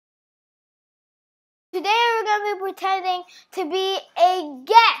Today we're going to be pretending to be a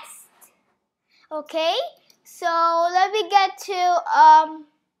guest. Okay? So let me get to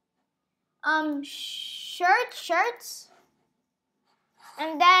shirts.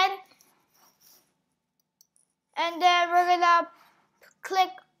 And then we're gonna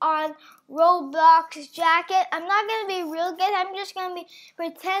click on Roblox jacket. I'm not gonna be real guest, I'm just gonna be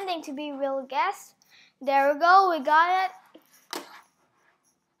pretending to be real guest. There we go, we got it.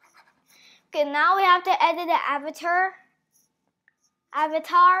 Okay, now we have to edit the avatar.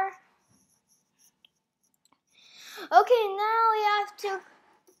 Okay, now we have to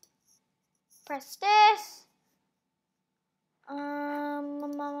press this.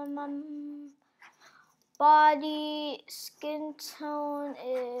 Body skin tone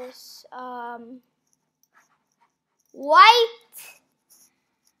is white.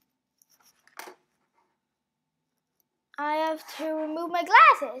 I have to remove my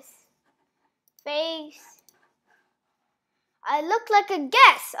glasses. Face. I look like a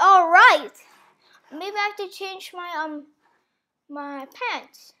guest. All right. Maybe I have to change my my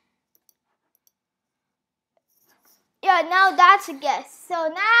pants. Yeah, now that's a guess. So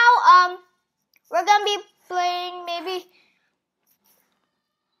now we're gonna be playing maybe.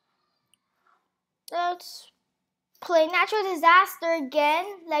 Let's play Natural Disaster again,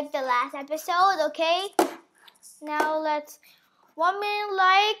 like the last episode. Okay. Now let's 1 million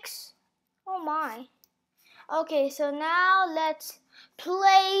likes. Oh my. Okay, so now let's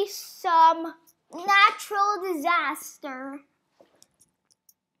play some Natural Disaster.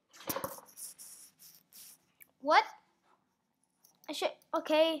 What?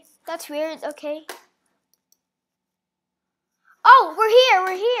 Okay, that's weird, okay. Oh,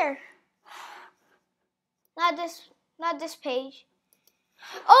 we're here. Not this page.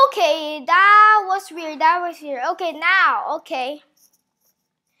 Okay, that was weird, Okay, now, okay.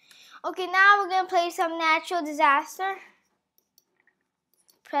 Okay, now we're gonna play some Natural Disaster.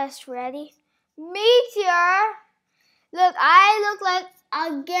 Press ready. Meteor! Look, I look like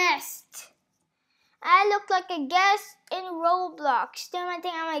a guest. I look like a guest in Roblox. They might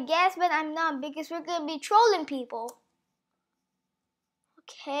think I'm a guest, but I'm not because we're gonna be trolling people.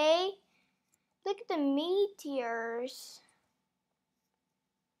 Okay. Look at the meteors.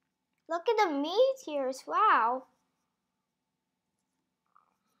 Look at the meteors. Wow.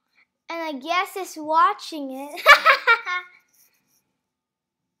 And a guest is watching it.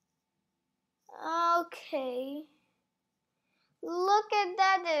 Okay. Look at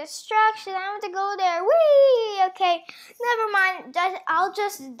that destruction. I want to go there. Whee! Okay. Never mind. I'll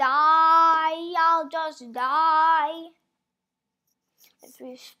just die. Let's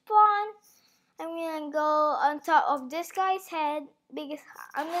respawn. I'm gonna go on top of this guy's head because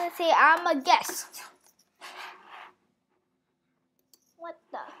I'm gonna say I'm a guest. What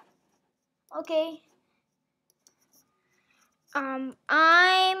the? Okay. I'm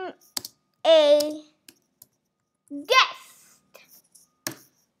a guest.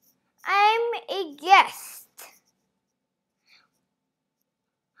 I'm a guest.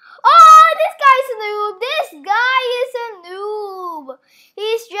 Oh, this guy is a noob.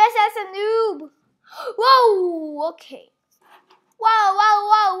 He's dressed as a noob. Whoa, okay. Whoa.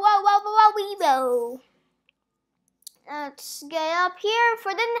 Let's get up here.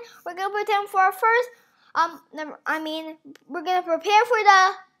 We're gonna pretend for our first. We're gonna prepare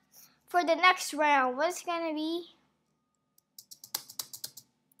for the next round. What's it gonna be?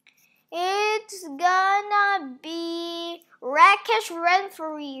 It's gonna be Rakish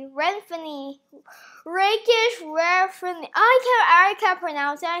Renfrey. I can't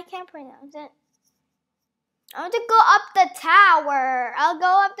pronounce it. I want to go up the tower. I'll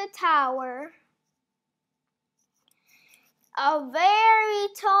go up the tower. A very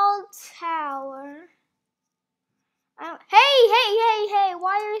tall tower. Hey!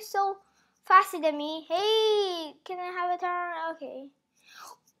 Why are you so faster than me? Hey, can I have a turn? Okay.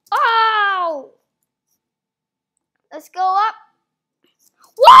 Oh! Let's go up.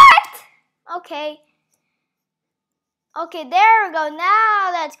 What? Okay. Okay, there we go.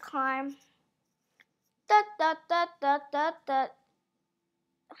 Now let's climb.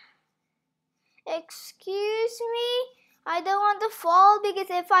 Excuse me? I don't want to fall because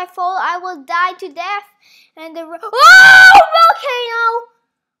if I fall, I will die to death. And the volcano!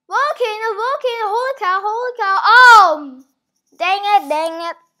 Holy cow! Oh, dang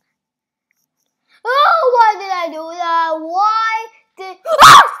it! Oh, why did I do that?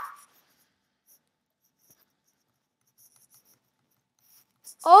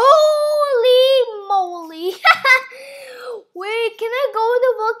 Holy moly! Wait, can I go to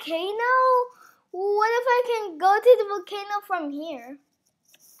the volcano? What if I can go to the volcano from here?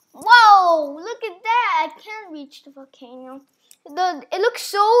 Whoa, look at that. I can't reach the volcano. It looks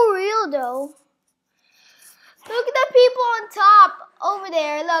so real though. Look at the people on top over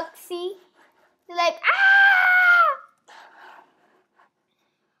there. Look, see? They're like, ah!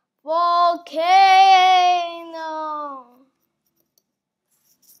 Volcano.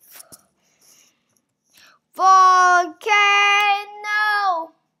 Volcano.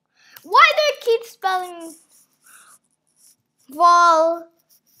 Why do I keep spelling volcano?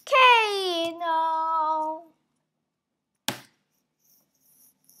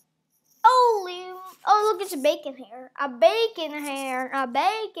 Oh, look, it's a bacon hair. A bacon hair. A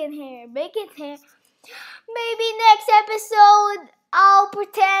bacon hair. Bacon hair. Maybe next episode I'll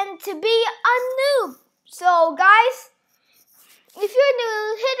pretend to be a noob. So, guys, if you're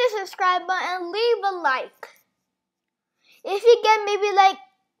new, hit the subscribe button and leave a like. If you get maybe like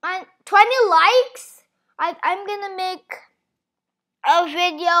 20 likes, I'm gonna make a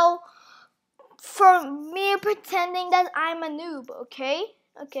video for me pretending that I'm a noob, okay?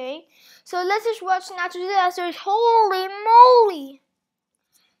 Okay, so let's just watch Natural Disasters. Holy moly!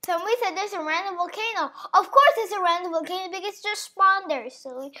 Somebody said there's a random volcano. Of course it's a random volcano because it's just spawned there.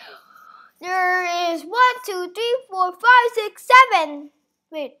 So there is 1, 2, 3, 4, 5, 6, 7.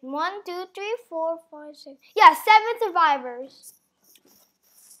 Wait, 1, 2, 3, 4, 5, 6. Yeah, 7 survivors.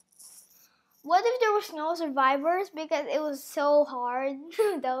 What if there was no survivors because it was so hard?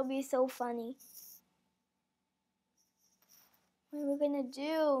 That would be so funny. What are we gonna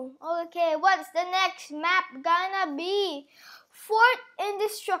do? Okay, what's the next map gonna be? Fort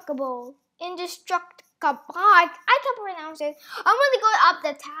Indestructible. Indestructible. I can't pronounce it. I'm gonna go up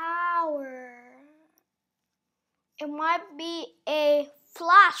the tower. It might be a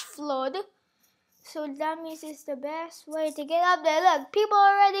flash flood. So that means it's the best way to get up there. Look, people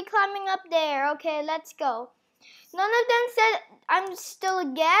are already climbing up there. Okay, let's go. None of them said I'm still a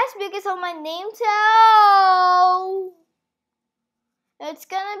guest because of my name tag. It's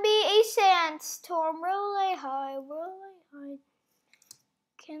gonna be a sandstorm. Really high, really high.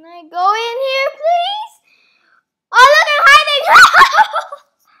 Can I go in here, please? Oh, look, I'm hiding!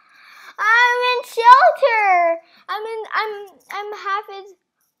 I'm in shelter. I'm half in.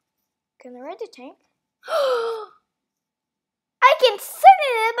 Can I ride the tank? I can sit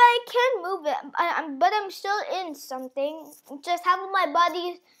in it, but I can't move it. But I'm still in something. Just half of my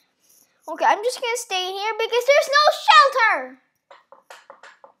body. Okay, I'm just gonna stay here because there's no shelter.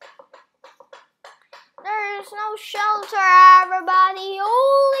 There's no shelter, everybody.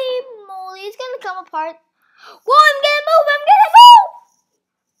 Holy moly, it's gonna come apart. Whoa, I'm gonna move.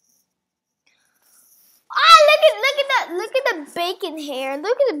 Ah, look at the bacon hair.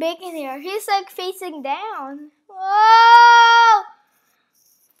 Look at the bacon hair. He's like facing down. Whoa!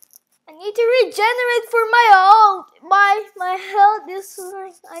 I need to regenerate for my health. My health is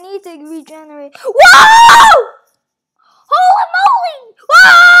like, I need to regenerate. Whoa! Holy moly!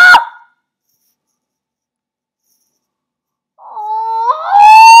 Whoa!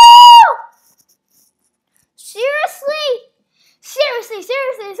 Oh! Seriously.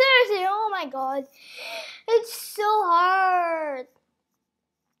 Oh my god. It's so hard.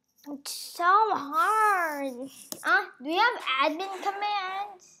 It's so hard. Do we have admin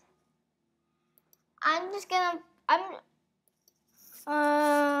commands? I'm just gonna, I'm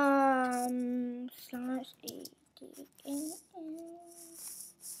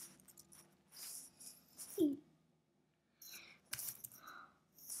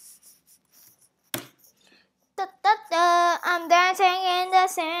dancing in the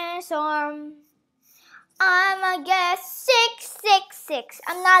sandstorm. I'm a guest 666.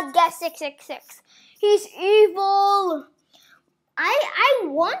 I'm not guest 666. He's evil. I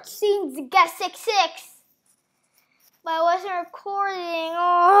once seen the guest 66, but I wasn't recording.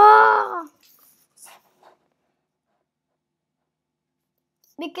 Oh.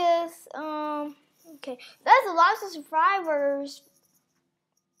 Because okay, that's a lot of survivors.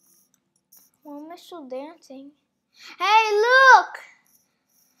 Why am I still dancing? Hey, look!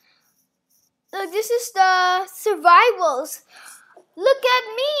 Look, this is the survivals. Look at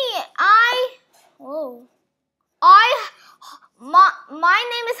me. My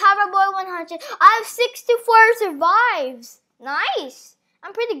name is Hoverboy100. I have 64 survives. Nice.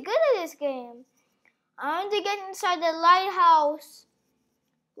 I'm pretty good at this game. I want to get inside the lighthouse.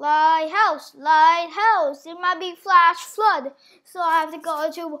 Lighthouse. There might be flash flood, so I have to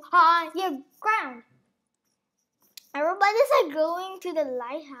go to higher ground. Everybody's like going to the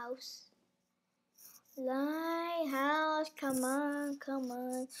lighthouse. Lighthouse, come on.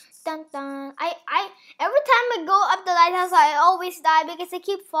 Dun dun. Every time I go up the lighthouse, I always die because I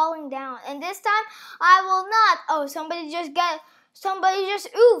keep falling down. And this time, I will not. Oh, somebody just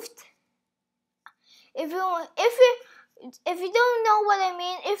oofed. If you don't know what I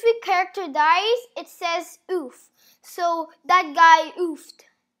mean, if your character dies, it says oof. So that guy oofed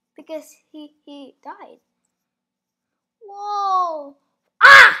because he died. Whoa!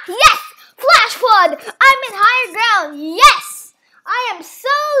 Ah, yes! Flash flood! I'm in higher ground. Yes! I am so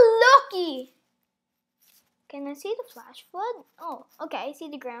lucky. Can I see the flash flood? Oh, okay, I see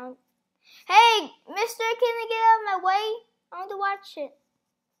the ground. Hey, mister, can I get out of my way? I want to watch it.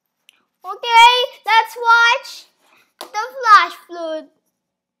 Okay, let's watch the flash flood.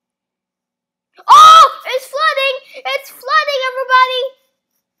 Oh, it's flooding! It's flooding, everybody!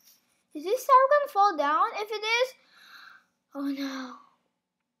 Is this tower gonna fall down? If it is, oh no.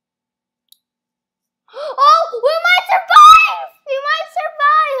 Oh, we might survive! We might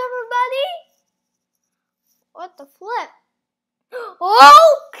survive, everybody! What the flip?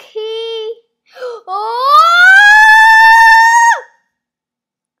 Okay. Oh!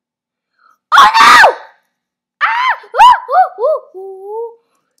 Oh no! Ah!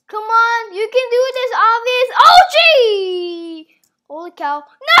 Come on, you can do this, obvious. Oh gee! Holy cow!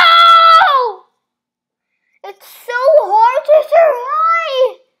 No! It's so hard to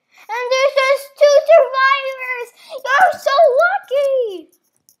survive, and there's just 2 survivors. You're so lucky.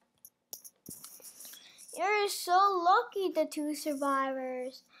 You're so lucky, the 2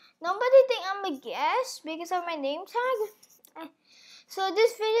 survivors. Nobody think I'm a guest because of my name tag. So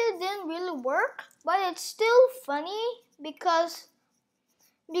this video didn't really work, but it's still funny because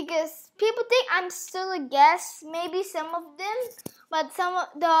people think I'm still a guest. Maybe some of them, but some of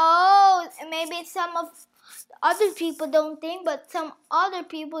those, maybe some of other people don't think, but some other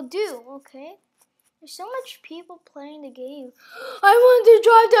people do. Okay. There's so much people playing the game. I want to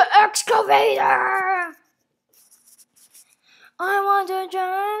drive the excavator. I want to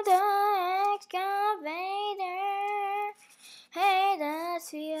drive the excavator. Hey, that's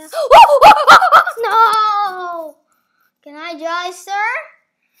here. No! Can I drive, sir?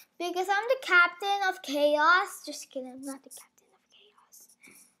 Because I'm the captain of chaos. Just kidding, I'm not the captain of chaos.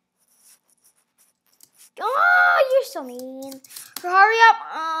 Oh, you're so mean. Hurry up.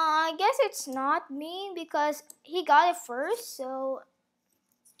 I guess it's not mean because he got it first, so...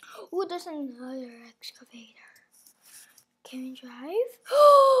 Oh, there's another excavator. Can we drive?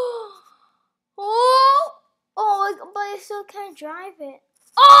 Oh, but I still can't drive it.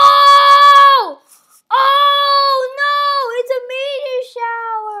 Oh! Oh no! It's a meteor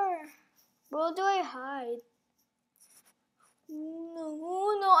shower. Where do I hide?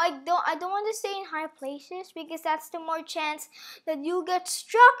 No, I don't want to stay in high places because that's the more chance that you get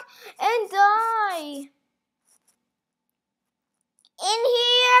struck and die. In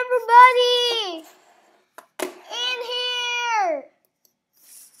here, everybody! In here!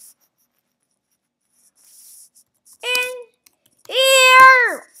 In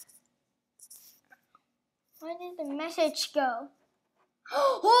here! Where did the message go?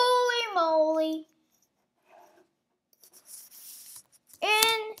 Holy moly!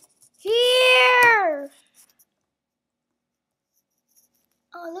 In here!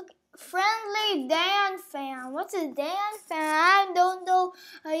 Oh, look. Friendly Dan fan. What's a Dan fan? I don't know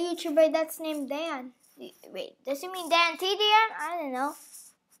a YouTuber that's named Dan. Wait, does it mean Dan TDN? I don't know.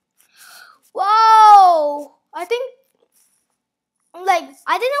 Whoa! I think, like,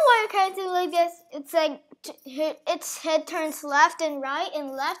 I didn't know why your character like this. It's like, its head turns left and right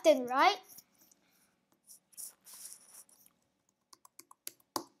and left and right.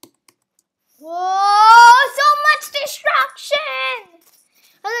 Whoa! So much destruction!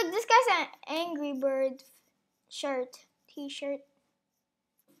 Oh, look, this guy's an Angry Bird shirt, t-shirt.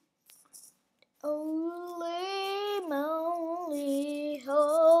 Holy moly,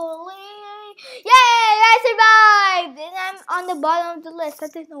 holy. Yay, I survived! And I'm on the bottom of the list. I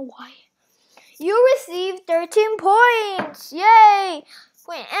don't know why. You received 13 points. Yay!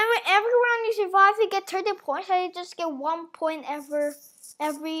 Wait, every round you survive, you get 30 points. I just get 1 point every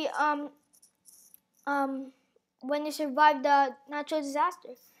when you survive the natural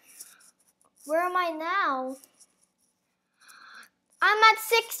disaster. Where am I now? I'm at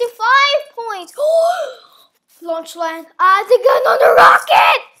 65 points. Launch land. I have to get on the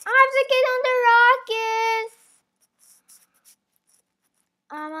rocket. I have to get on the rocket.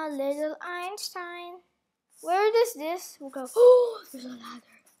 I'm a little Einstein. Where does this go? Oh, there's a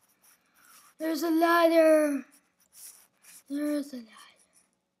ladder. There's a ladder. There's a ladder.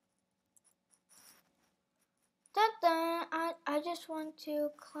 Da-da. I just want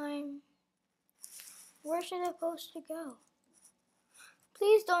to climb. Where should I supposed to go?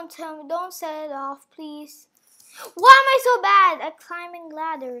 Please don't tell me. Don't set it off, please. Why am I so bad at climbing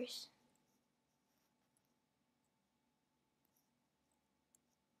ladders?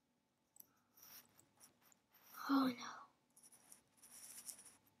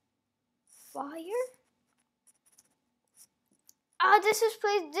 fire? Ah, this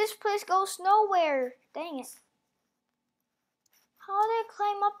place goes nowhere. Dang it. How did I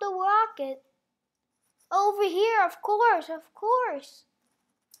climb up the rocket? Over here, of course, of course.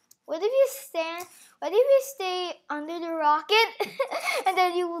 What if you stay under the rocket and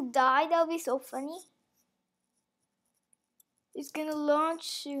then you will die? That would be so funny. It's gonna launch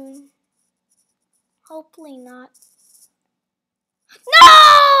soon. Hopefully not.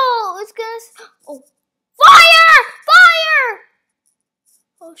 No! It's gonna... Oh. Fire! Fire!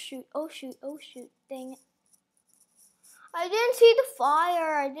 Oh shoot, oh shoot, oh shoot. Dang it. I didn't see the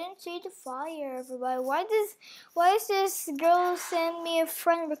fire. I didn't see the fire, everybody. Why is this girl send me a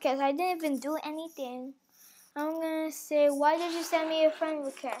friend request? I didn't even do anything. I'm gonna say, why did you send me a friend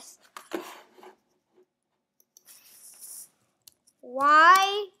request?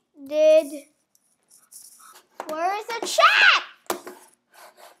 Why did... Where is the chat?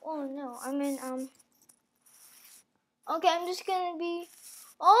 Oh no, I mean, okay, I'm just gonna be...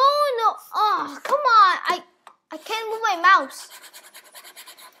 Oh no, oh, come on. I can't move my mouse.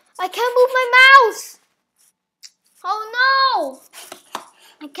 I can't move my mouse. Oh no.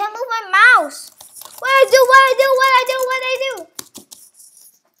 I can't move my mouse. What I do?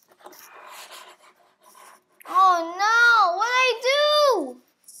 Oh no, what I do?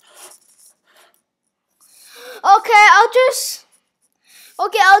 Okay,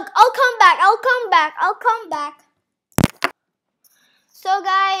 I'll come back. So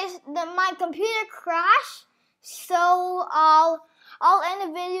guys, my computer crashed. So I'll end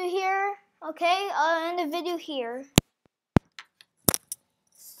the video here. Okay, I'll end the video here.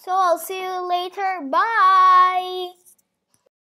 So I'll see you later. Bye.